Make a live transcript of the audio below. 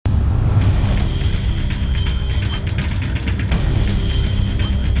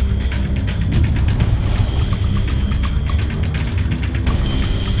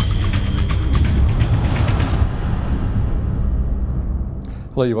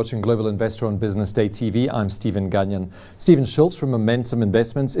Hello, you're watching Global Investor on Business Day TV. I'm Stephen Gagnon. Stephen Schultz from Momentum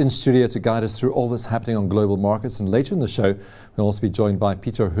Investments in studio to guide us through all that's happening on global markets. And later in the show, we'll also be joined by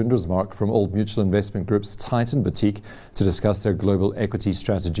Peter Hundersmark from Old Mutual Investment Group's Titan Boutique to discuss their global equity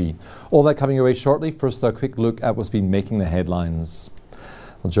strategy. All that coming your way shortly. First, a quick look at what's been making the headlines.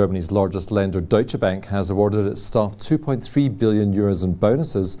 Well, Germany's largest lender, Deutsche Bank, has awarded its staff 2.3 billion euros in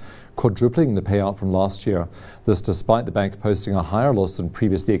bonuses, quadrupling the payout from last year. This despite the bank posting a higher loss than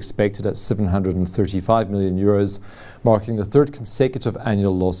previously expected at 735 million euros, marking the third consecutive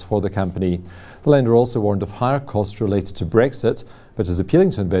annual loss for the company. The lender also warned of higher costs related to Brexit, but is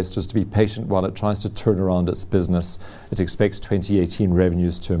appealing to investors to be patient while it tries to turn around its business. It expects 2018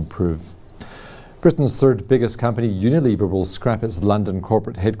 revenues to improve. Britain's third biggest company, Unilever, will scrap its London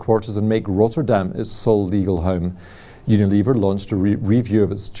corporate headquarters and make Rotterdam its sole legal home. Unilever launched a review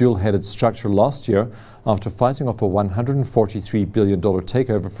of its dual-headed structure last year after fighting off a $143 billion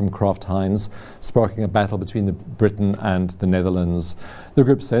takeover from Kraft Heinz, sparking a battle between Britain and the Netherlands. The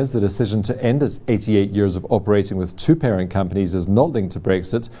group says the decision to end its 88 years of operating with two parent companies is not linked to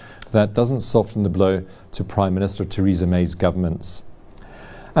Brexit. That doesn't soften the blow to Prime Minister Theresa May's governments.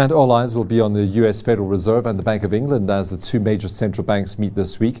 And all eyes will be on the US Federal Reserve and the Bank of England as the two major central banks meet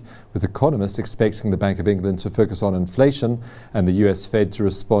this week, with economists expecting the Bank of England to focus on inflation and the US Fed to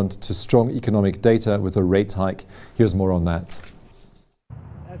respond to strong economic data with a rate hike. Here's more on that.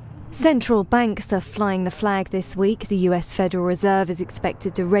 Central banks are flying the flag this week. The US Federal Reserve is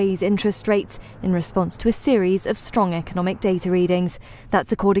expected to raise interest rates in response to a series of strong economic data readings.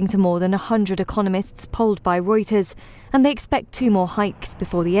 That's according to more than 100 economists polled by Reuters. And they expect two more hikes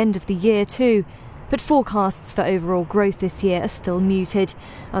before the end of the year too. But forecasts for overall growth this year are still muted,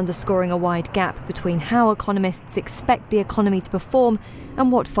 underscoring a wide gap between how economists expect the economy to perform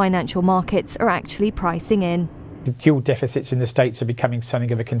and what financial markets are actually pricing in. The dual deficits in the States are becoming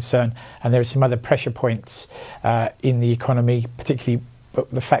something of a concern, and there are some other pressure points in the economy, particularly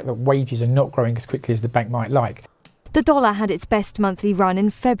the fact that wages are not growing as quickly as the bank might like. The dollar had its best monthly run in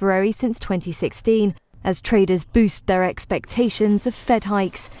February since 2016, as traders boost their expectations of Fed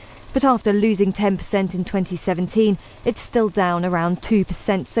hikes. But after losing 10% in 2017, it's still down around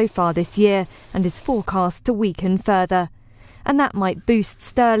 2% so far this year and is forecast to weaken further. And that might boost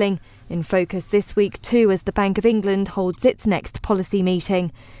sterling, in focus this week too as the Bank of England holds its next policy meeting.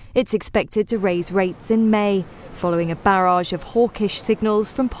 It's expected to raise rates in May, following a barrage of hawkish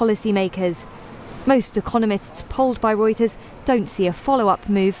signals from policymakers. Most economists polled by Reuters don't see a follow-up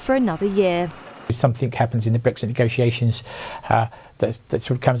move for another year. If something happens in the Brexit negotiations that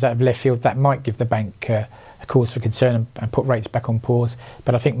sort of comes out of left field, that might give the bank a cause for concern and put rates back on pause.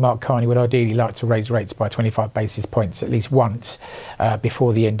 But I think Mark Carney would ideally like to raise rates by 25 basis points at least once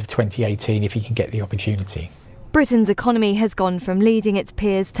before the end of 2018 if he can get the opportunity. Britain's economy has gone from leading its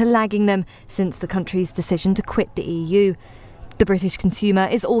peers to lagging them since the country's decision to quit the EU. The British consumer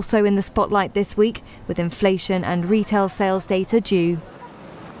is also in the spotlight this week, with inflation and retail sales data due.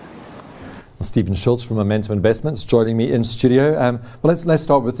 Stephen Schultz from Momentum Investments joining me in studio. Well, let's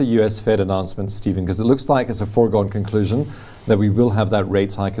start with the US Fed announcement, Stephen, because it looks like it's a foregone conclusion that we will have that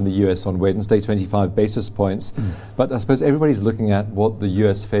rate hike in the US on Wednesday, 25 basis points. But I suppose everybody's looking at what the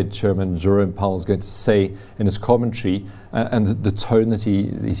US Fed Chairman Jerome Powell is going to say in his commentary and the tone that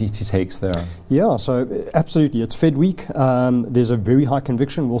he takes there. Yeah, so absolutely. It's Fed week. There's a very high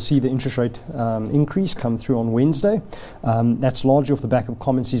conviction. We'll see the interest rate increase come through on Wednesday. That's largely off the back of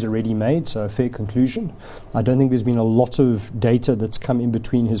comments he's already made, so a fair conclusion. I don't think there's been a lot of data that's come in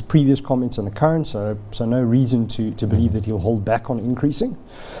between his previous comments and the current, so no reason to believe that he'll hold back on increasing.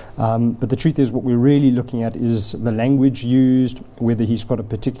 But the truth is what we're really looking at is the language used, whether he's got a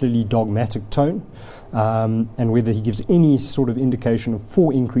particularly dogmatic tone, and whether he gives any sort of indication of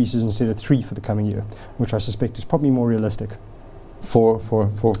 4 increases instead of 3 for the coming year, which I suspect is probably more realistic. For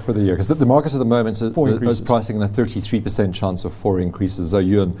the year, because the market at the moment is pricing in a 33% chance of 4 increases. Are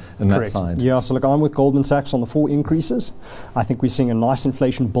you on that side? Yeah, so look, I'm with Goldman Sachs on the 4 increases. I think we're seeing a nice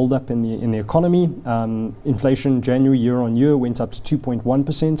inflation build up in the economy. Inflation January year on year went up to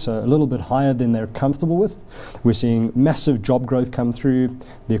 2.1%, so a little bit higher than they're comfortable with. We're seeing massive job growth come through.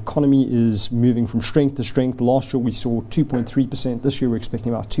 The economy is moving from strength to strength. Last year we saw 2.3%. This year we're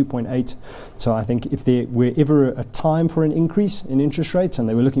expecting about 2.8%. So I think if there were ever a time for an increase in interest rates and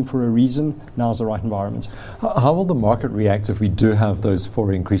they were looking for a reason, now's the right environment. How will the market react if we do have those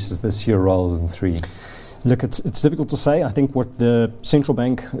 4 increases this year rather than 3? Look, it's difficult to say. I think what the central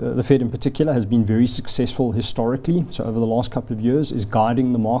bank, the Fed in particular, has been very successful historically. So over the last couple of years is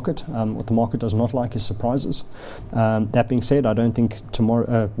guiding the market. What the market does not like is surprises. That being said, I don't think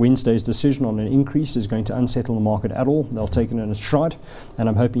Wednesday's decision on an increase is going to unsettle the market at all. They'll take it in its stride, and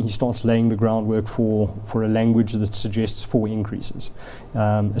I'm hoping he starts laying the groundwork for a language that suggests 4 increases.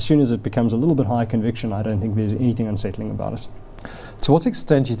 As soon as it becomes a little bit higher conviction, I don't think there's anything unsettling about it. To what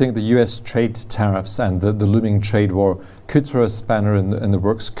extent do you think the US trade tariffs and the looming trade war could throw a spanner in the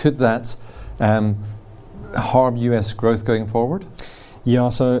works? Could that harm US growth going forward? Yeah,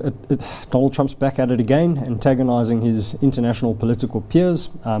 so Donald Trump's back at it again, antagonizing his international political peers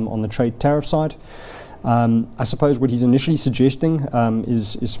on the trade tariff side. I suppose what he's initially suggesting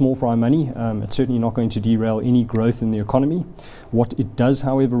is small fry money. It's certainly not going to derail any growth in the economy. What it does,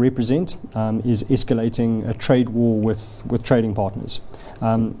 however, represent is escalating a trade war with trading partners.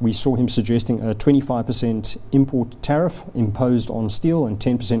 We saw him suggesting a 25% import tariff imposed on steel and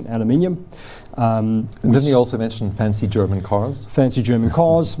 10% aluminium. Didn't he also mention fancy German cars? Fancy German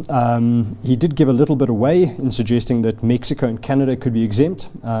cars. He did give a little bit away in suggesting that Mexico and Canada could be exempt,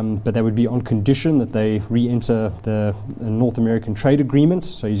 but that would be on condition that they re-enter the North American trade agreement.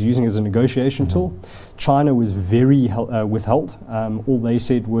 So he's using it as a negotiation tool. China was very withheld. All they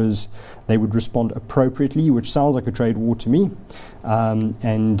said was they would respond appropriately, which sounds like a trade war to me.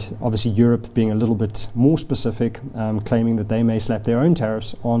 And obviously Europe being a little bit more specific, claiming that they may slap their own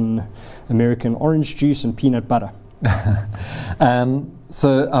tariffs on American orange juice and peanut butter.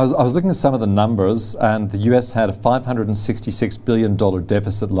 So I was looking at some of the numbers, and the US had a $566 billion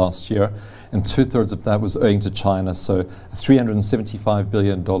deficit last year, and 2/3 of that was owing to China, so a $375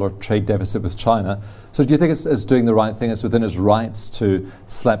 billion trade deficit with China. So do you think it's doing the right thing? It's within its rights to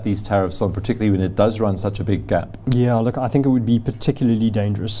slap these tariffs on, particularly when it does run such a big gap? Yeah, look, I think it would be particularly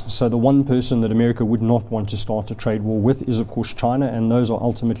dangerous. So the one person that America would not want to start a trade war with is, of course, China, and those are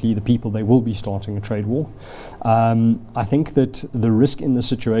ultimately the people they will be starting a trade war. I think that the risk in this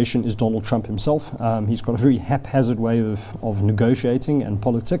situation is Donald Trump himself. He's got a very haphazard way of negotiating and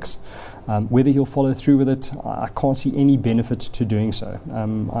politics. Whether he'll follow through with it, I can't see any benefit to doing so.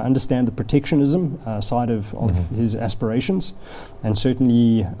 I understand the protectionism side of his aspirations, and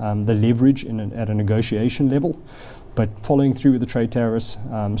certainly the leverage at a negotiation level. But following through with the trade tariffs,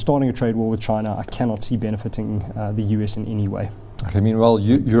 starting a trade war with China, I cannot see benefiting the US in any way. Okay, meanwhile,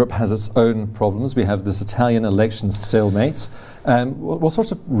 Europe has its own problems. We have this Italian election stalemate. What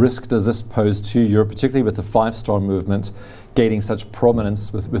sorts of risk does this pose to Europe, particularly with the Five Star movement gaining such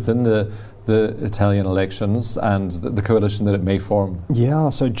prominence within the Italian elections and the coalition that it may form? Yeah,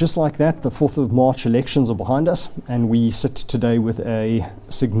 so just like that, the 4th of March elections are behind us, and we sit today with a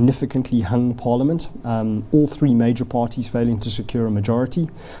significantly hung parliament. All 3 major parties failing to secure a majority.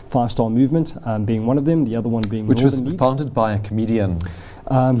 Five Star Movement being one of them, the other one being which Northern was League. founded by a comedian.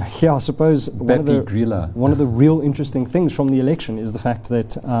 Yeah, I suppose one of the real interesting things from the election is the fact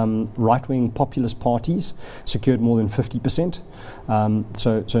that right-wing populist parties secured more than 50%.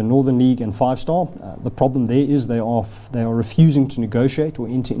 So Northern League and Five Star, the problem there is they are refusing to negotiate or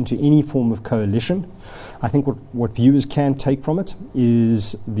enter into any form of coalition. I think what viewers can take from it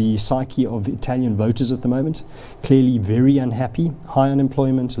is the psyche of Italian voters at the moment. Clearly very unhappy, high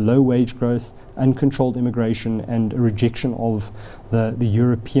unemployment, low wage growth, uncontrolled immigration, and a rejection of the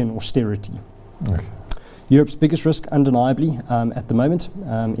European austerity. Okay. Europe's biggest risk, undeniably, at the moment,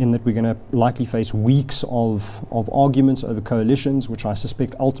 in that we're going to likely face weeks of arguments over coalitions, which I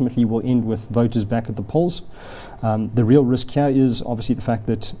suspect ultimately will end with voters back at the polls. The real risk here is obviously the fact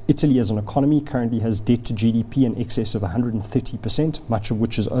that Italy as an economy currently has debt to GDP in excess of 130%, much of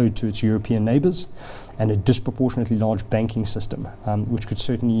which is owed to its European neighbours, and a disproportionately large banking system, which could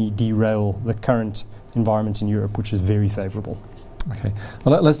certainly derail the current environment in Europe, which is very favourable. Okay,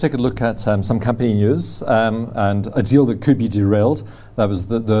 well, let's take a look at some company news and a deal that could be derailed. That was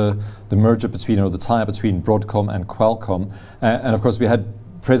the merger between, or the tie-up between Broadcom and Qualcomm. And of course we had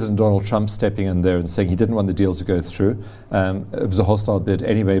President Donald Trump stepping in there and saying he didn't want the deal to go through. It was a hostile bid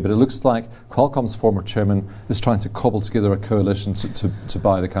anyway, but it looks like Qualcomm's former chairman is trying to cobble together a coalition to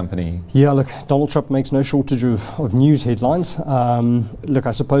buy the company. Yeah, look, Donald Trump makes no shortage of news headlines. Look,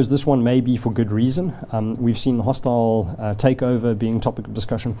 I suppose this one may be for good reason. We've seen the hostile takeover being topic of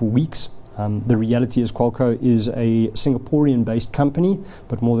discussion for weeks. The reality is Qualcomm is a Singaporean-based company,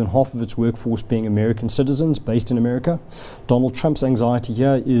 but more than half of its workforce being American citizens based in America. Donald Trump's anxiety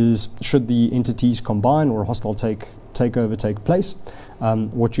here is, should the entities combine or a hostile takeover take place,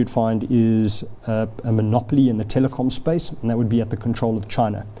 what you'd find is a monopoly in the telecom space, and that would be at the control of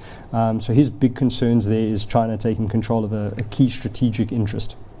China. So his big concerns there is China taking control of a key strategic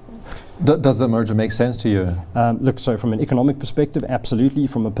interest. Does the merger make sense to you? Look, so from an economic perspective, absolutely.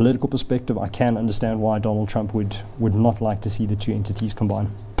 From a political perspective, I can understand why Donald Trump would not like to see the two entities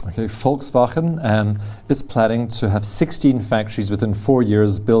combine. Okay, Volkswagen is planning to have 16 factories within 4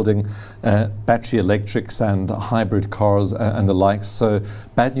 years building battery electrics and hybrid cars and the like. So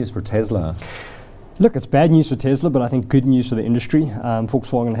bad news for Tesla. Look, it's bad news for Tesla, but I think good news for the industry.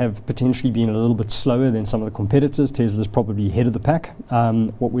 Volkswagen have potentially been a little bit slower than some of the competitors. Tesla's probably ahead of the pack.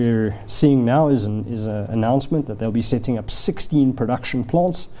 What we're seeing now is an announcement that they'll be setting up 16 production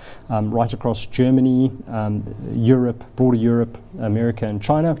plants right across Germany, Europe, broader Europe, America and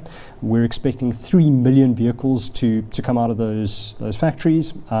China. We're expecting 3 million vehicles to come out of those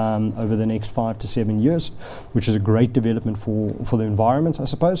factories over the next 5 to 7 years, which is a great development for the environment, I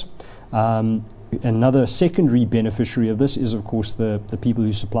suppose. Another secondary beneficiary of this is, of course, the people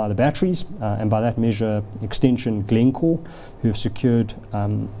who supply the batteries, and by that measure, Extension Glencore, who have secured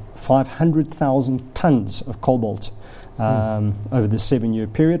 500,000 tons of cobalt over this 7-year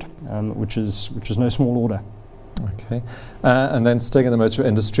period, which is no small order. Okay, and then staying in the motor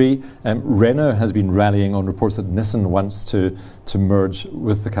industry, Renault has been rallying on reports that Nissan wants to merge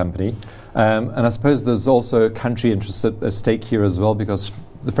with the company, and I suppose there's also country interest at stake here as well, because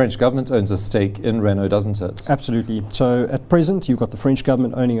the French government owns a stake in Renault, doesn't it? Absolutely. So at present, you've got the French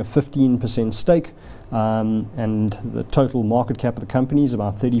government owning a 15% stake, and the total market cap of the company is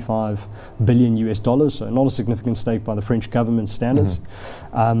about $35 billion US, so not a significant stake by the French government standards.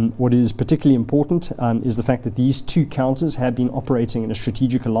 What is particularly important is the fact that these two counters have been operating in a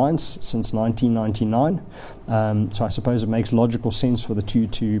strategic alliance since 1999. So I suppose it makes logical sense for the two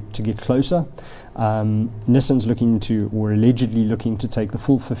to get closer. Nissan's looking to, or allegedly looking to, take the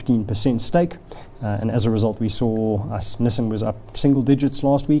full 15% stake, and as a result we saw Nissan was up single digits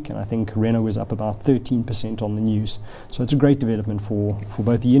last week, and I think Renault was up about 13% on the news. So it's a great development for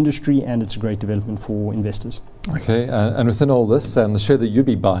both the industry, and it's a great development for investors. Okay, and within all this, the share that you'd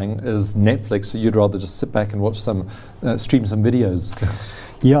be buying is Netflix, so you'd rather just sit back and watch stream some videos.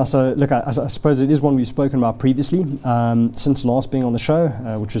 Yeah, so look, I suppose it is one we've spoken about previously. Since last being on the show,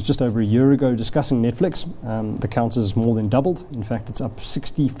 which was just over a year ago, discussing Netflix, the count has more than doubled. In fact, it's up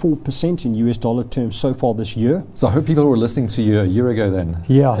 64% in US dollar terms so far this year. So I hope people were listening to you a year ago then.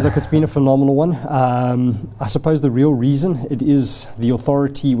 Yeah, look, it's been a phenomenal one. I suppose the real reason, it is the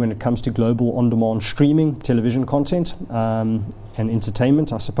authority when it comes to global on-demand streaming, television content, and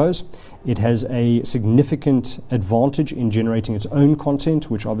entertainment, I suppose. It has a significant advantage in generating its own content,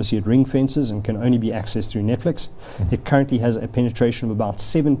 which obviously it ring fences and can only be accessed through Netflix. It currently has a penetration of about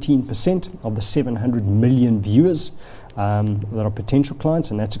 17% of the 700 million viewers that are potential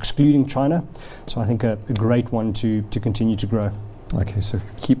clients, and that's excluding China. So I think a great one to continue to grow. Okay, so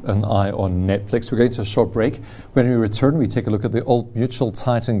keep an eye on Netflix. We're going to a short break. When we return, we take a look at the Old Mutual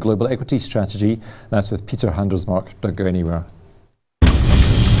Titan Global Equity Strategy. That's with Peter Handelsmark. Don't go anywhere.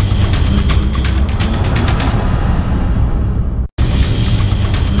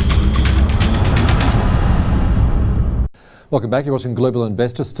 Welcome back. You're watching Global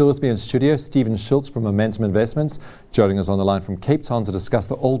Investor. Still with me in studio, Stephen Schultz from Momentum Investments, joining us on the line from Cape Town to discuss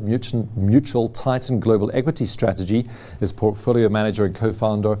the Old Mutual Titan Global Equity Strategy. His portfolio manager and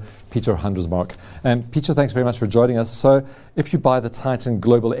co-founder, Peter Handelsmark. And Peter, thanks very much for joining us. So, if you buy the Titan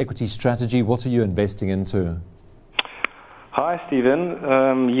Global Equity Strategy, what are you investing into? Hi, Stephen.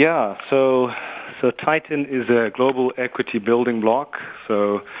 So Titan is a global equity building block.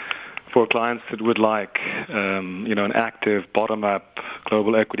 So, for clients that would like, an active bottom-up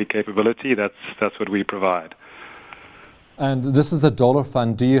global equity capability, that's what we provide. And this is the dollar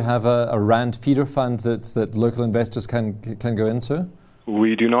fund. Do you have a Rand feeder fund that local investors can go into?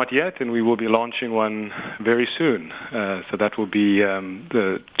 We do not yet, and we will be launching one very soon. So that will be turn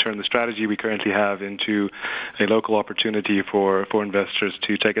the strategy we currently have into a local opportunity for investors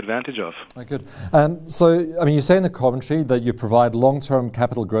to take advantage of. Oh, good. You say in the commentary that you provide long-term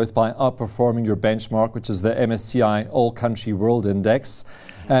capital growth by outperforming your benchmark, which is the MSCI All Country World Index,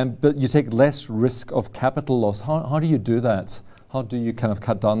 but you take less risk of capital loss. How do you do that? How do you kind of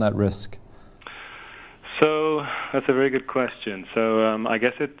cut down that risk? So that's a very good question. So I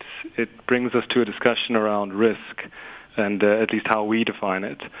guess it brings us to a discussion around risk and at least how we define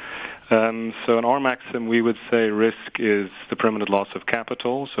it. So in our maxim, we would say risk is the permanent loss of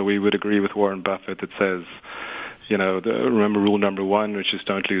capital. So we would agree with Warren Buffett that says, remember rule number 1, which is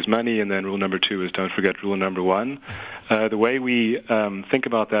don't lose money, and then rule number 2 is don't forget rule number 1. The way we think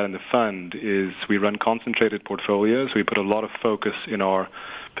about that in the fund is we run concentrated portfolios. We put a lot of focus in our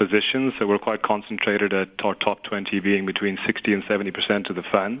positions, so we're quite concentrated at our top 20 being between 60 and 70% of the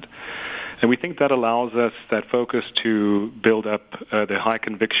fund. And we think that allows us that focus to build up the high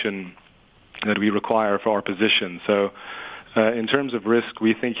conviction we require for our position. So in terms of risk,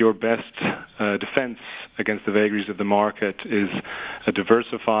 we think your best defense against the vagaries of the market is a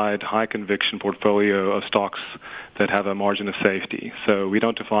diversified, high-conviction portfolio of stocks that have a margin of safety. So we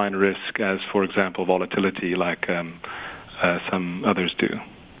don't define risk as, for example, volatility like some others do.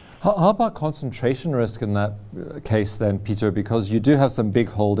 How about concentration risk in that case then, Peter? Because you do have some big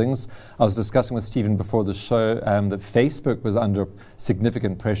holdings. I was discussing with Stephen before the show that Facebook was under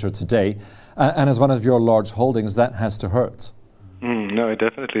significant pressure today. And as one of your large holdings, that has to hurt. No, it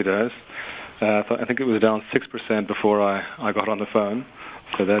definitely does. I think it was down 6% before I got on the phone.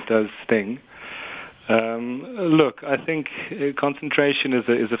 So that does sting. Look, I think concentration is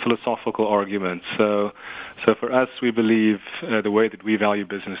a philosophical argument. So for us, we believe the way that we value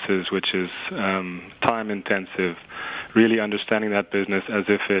businesses, which is time intensive, really understanding that business as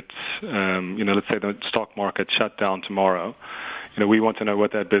if it's, let's say the stock market shut down tomorrow. We want to know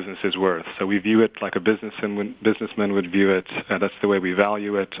what that business is worth. So we view it like a businessman would view it. That's the way we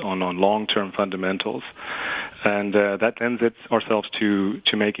value it on long-term fundamentals. And that lends ourselves to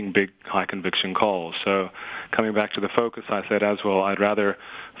making big, high-conviction calls. So coming back to the focus, I said as well, I'd rather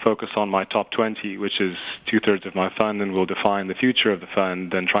focus on my top 20, which is 2/3 of my fund and will define the future of the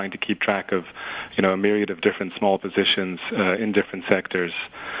fund, than trying to keep track of, a myriad of different small positions in different sectors.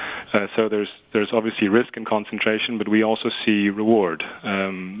 So there's obviously risk and concentration, but we also see reward.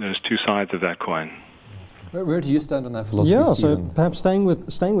 There's two sides of that coin. Where do you stand on that philosophy, Yeah, Stephen? so perhaps staying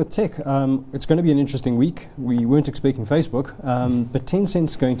with tech, it's going to be an interesting week. We weren't expecting Facebook, but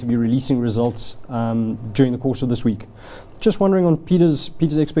Tencent's going to be releasing results during the course of this week. Just wondering on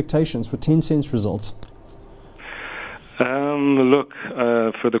Peter's expectations for Tencent's results. Look,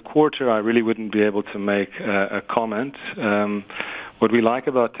 for the quarter, I really wouldn't be able to make a comment. What we like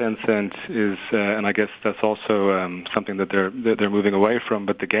about Tencent is, and I guess that's also something that they're moving away from,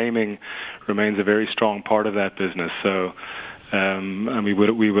 but the gaming remains a very strong part of that business. So, and we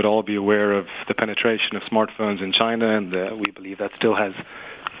would all be aware of the penetration of smartphones in China, and we believe that still has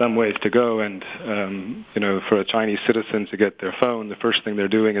some ways to go. And for a Chinese citizen to get their phone, the first thing they're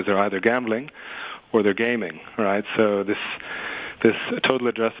doing is they're either gambling or they're gaming, right? So this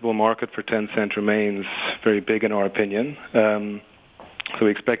total addressable market for Tencent remains very big in our opinion. So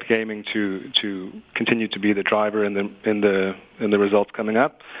we expect gaming to continue to be the driver in the results coming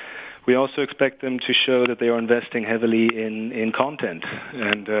up. We also expect them to show that they are investing heavily in content.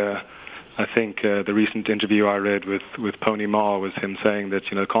 And I think the recent interview I read with Pony Ma was him saying that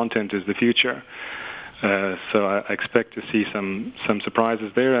content is the future. So I expect to see some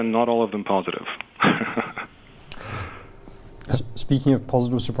surprises there, and not all of them positive. Speaking of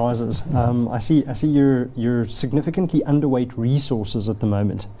positive surprises, I see you're significantly underweight resources at the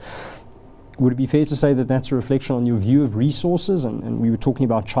moment. Would it be fair to say that that's a reflection on your view of resources? And we were talking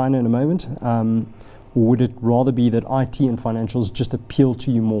about China in a moment. Or would it rather be that IT and financials just appeal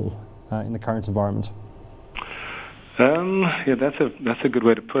to you more in the current environment? Yeah, that's a good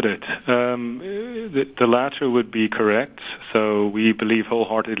way to put it. The latter would be correct. So we believe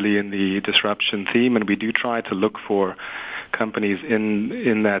wholeheartedly in the disruption theme, and we do try to look for companies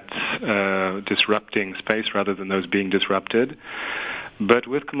in that disrupting space rather than those being disrupted. But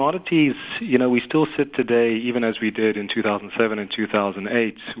with commodities, we still sit today, even as we did in 2007 and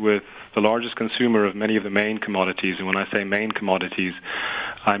 2008, with the largest consumer of many of the main commodities. And when I say main commodities,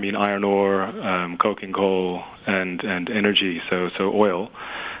 I mean iron ore, coking coal, and energy, so oil,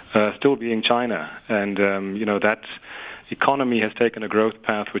 still being China. And, that economy has taken a growth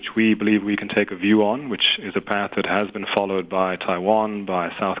path which we believe we can take a view on, which is a path that has been followed by Taiwan,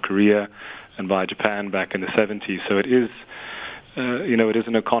 by South Korea, and by Japan back in the 70s. So it is it is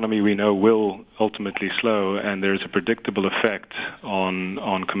an economy we know will ultimately slow, and there's a predictable effect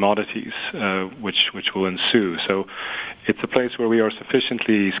on commodities, which will ensue. So it's a place where we are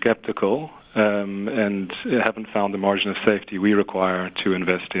sufficiently skeptical and haven't found the margin of safety we require to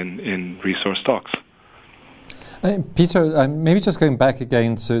invest in resource stocks. Peter, maybe just going back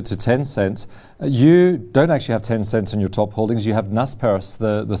again to Tencent, you don't actually have Tencent in your top holdings. You have Naspers,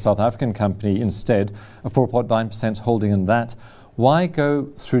 the South African company, instead, a 4.9% holding in that. Why go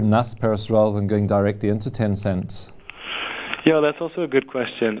through Naspers rather than going directly into Tencent? Yeah, that's also a good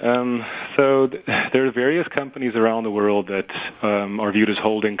question. So there are various companies around the world that are viewed as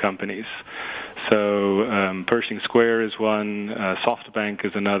holding companies. So Pershing Square is one, SoftBank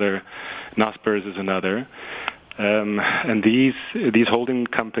is another, Naspers is another. And these holding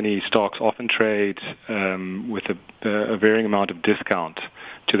company stocks often trade with a varying amount of discount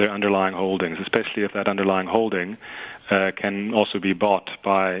to their underlying holdings, especially if that underlying holding can also be bought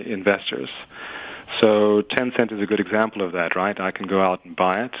by investors. So Tencent is a good example of that, right? I can go out and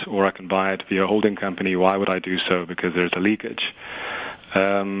buy it, or I can buy it via a holding company. Why would I do so? Because there's a leakage.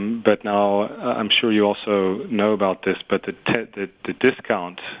 But now, I'm sure you also know about this, but the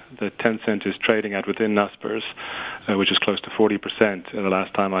discount that Tencent is trading at within Naspers, which is close to 40% the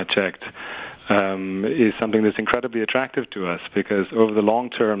last time I checked, is something that's incredibly attractive to us, because over the long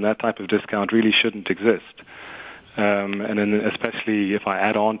term, that type of discount really shouldn't exist. And then especially if I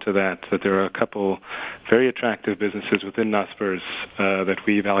add on to that there are a couple very attractive businesses within Naspers that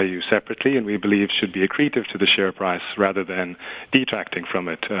we value separately and we believe should be accretive to the share price rather than detracting from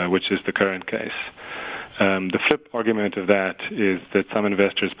it, which is the current case. The flip argument of that is that some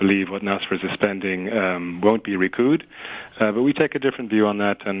investors believe what Naspers is spending won't be recouped, but we take a different view on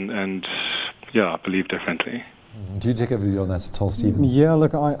that and believe differently. Do you take a view on that at all, Stephen? Yeah,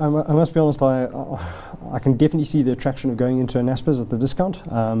 look, I must be honest, I can definitely see the attraction of going into a Naspers at the discount,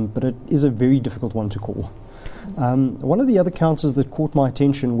 but it is a very difficult one to call. One of the other counters that caught my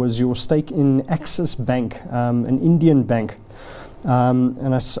attention was your stake in Axis Bank, an Indian bank.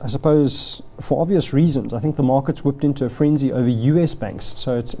 And I suppose for obvious reasons, I think the market's whipped into a frenzy over US banks.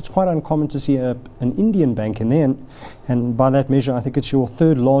 So it's quite uncommon to see an Indian bank in there. And by that measure, I think it's your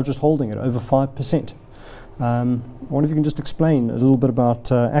third largest holding at over 5%. I wonder if you can just explain a little bit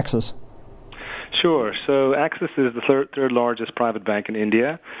about Axis. Sure. So Axis is the third largest private bank in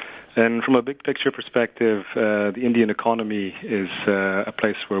India. And from a big picture perspective, the Indian economy is a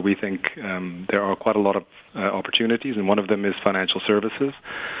place where we think there are quite a lot of opportunities, and one of them is financial services.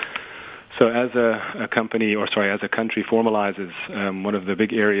 So as a country formalizes, one of the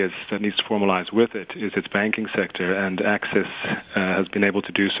big areas that needs to formalize with it is its banking sector, and Axis has been able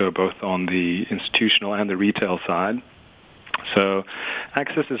to do so both on the institutional and the retail side. So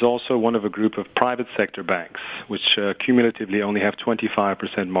Axis is also one of a group of private sector banks, which cumulatively only have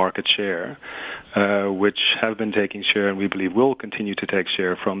 25% market share, which have been taking share and we believe will continue to take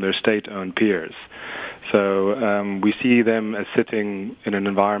share from their state-owned peers. So we see them as sitting in an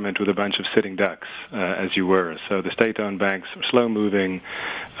environment with a bunch of sitting ducks, as you were. So the state-owned banks are slow-moving,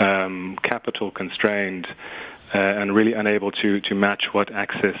 capital-constrained, and really unable to match what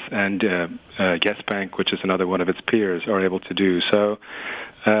Axis and Yes Bank, which is another one of its peers, are able to do. So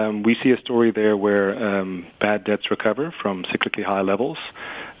we see a story there where bad debts recover from cyclically high levels,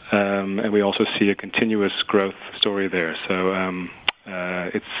 and we also see a continuous growth story there. So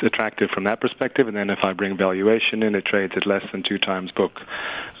it's attractive from that perspective, and then if I bring valuation in, it trades at less than 2 times book,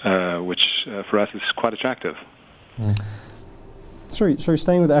 which for us is quite attractive. Mm. Sorry,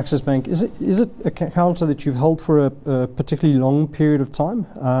 staying with Axis Bank, is it a counter that you've held for a particularly long period of time?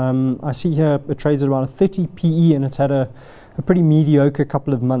 I see here it trades at about a 30 PE and it's had a pretty mediocre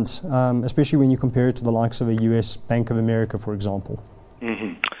couple of months, especially when you compare it to the likes of a US Bank of America, for example.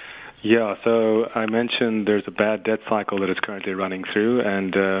 Mm-hmm. Yeah, so I mentioned there's a bad debt cycle that it's currently running through,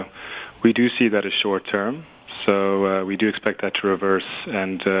 and we do see that as short term. So we do expect that to reverse,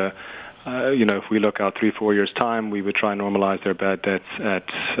 and if we look out 3-4 years' time, we would try and normalize their bad debts at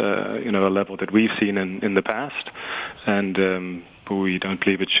a level that we've seen in the past, and we don't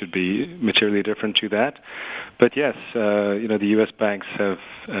believe it should be materially different to that. But yes, the U.S. banks have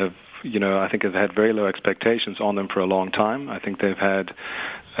I think have had very low expectations on them for a long time. I think they've had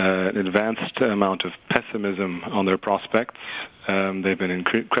an advanced amount of pessimism on their prospects. They've been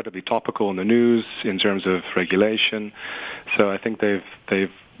incredibly topical in the news in terms of regulation. So I think they've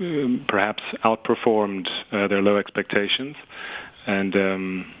perhaps outperformed their low expectations, and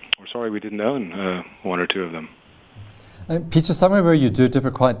we're sorry we didn't own 1 or 2 of them. Peter, somewhere where you do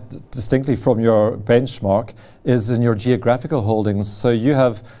differ quite distinctly from your benchmark is in your geographical holdings. So you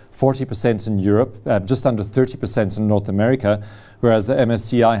have 40% in Europe, just under 30% in North America, whereas the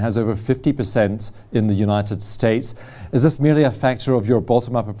MSCI has over 50% in the United States. Is this merely a factor of your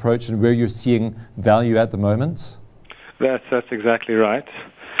bottom-up approach and where you're seeing value at the moment? That's exactly right.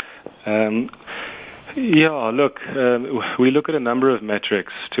 We look at a number of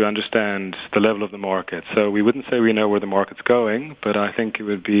metrics to understand the level of the market. So we wouldn't say we know where the market's going, but I think it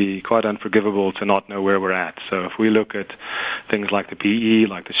would be quite unforgivable to not know where we're at. So if we look at things like the PE,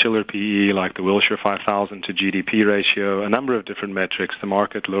 like the Shiller PE, like the Wilshire 5000 to GDP ratio, a number of different metrics, the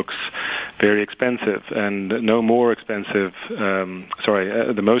market looks very expensive, and no more expensive,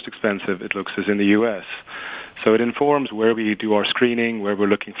 the most expensive it looks is in the U.S. So it informs where we do our screening, where we're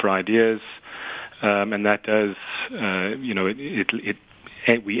looking for ideas, and that does,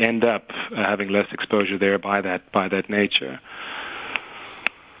 we end up having less exposure there by that nature.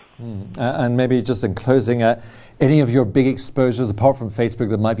 And maybe just in closing, any of your big exposures apart from Facebook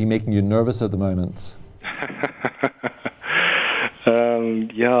that might be making you nervous at the moment?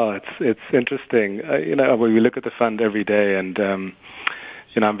 Yeah, it's interesting. We look at the fund every day, and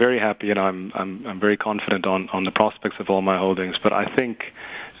I'm very happy, and I'm very confident on the prospects of all my holdings. But I think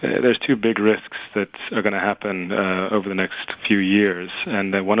there's two big risks that are going to happen over the next few years,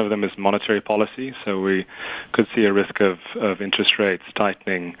 and one of them is monetary policy. So we could see a risk of interest rates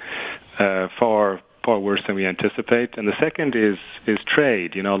tightening far worse than we anticipate. And the second is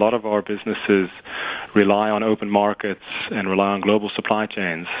trade. A lot of our businesses rely on open markets and rely on global supply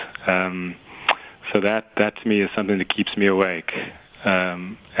chains. So that to me is something that keeps me awake.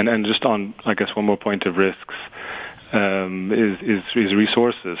 And just on, I guess, one more point of risks is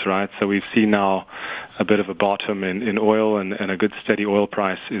resources, right? So we've seen now a bit of a bottom in oil, and a good steady oil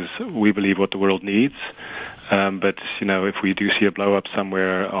price is, we believe, what the world needs. But if we do see a blow up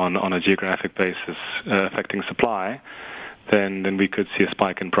somewhere on a geographic basis affecting supply, then we could see a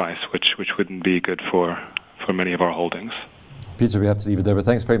spike in price, which wouldn't be good for many of our holdings. Peter, we have to leave it there, but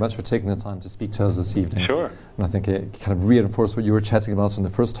thanks very much for taking the time to speak to us this evening. Sure. And I think it kind of reinforced what you were chatting about in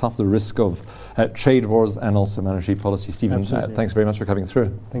the first half, the risk of trade wars and also monetary policy. Stephen, thanks very much for coming through.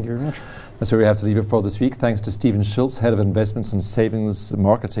 Thank you very much. That's where we have to leave it for this week. Thanks to Stephen Schultz, Head of Investments and Savings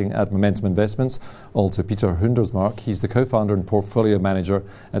Marketing at Momentum Investments. Also Peter Hundersmark, he's the co-founder and portfolio manager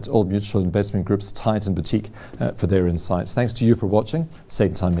at Old Mutual Investment Group's Titan Boutique, for their insights. Thanks to you for watching.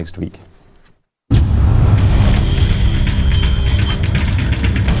 Same time next week.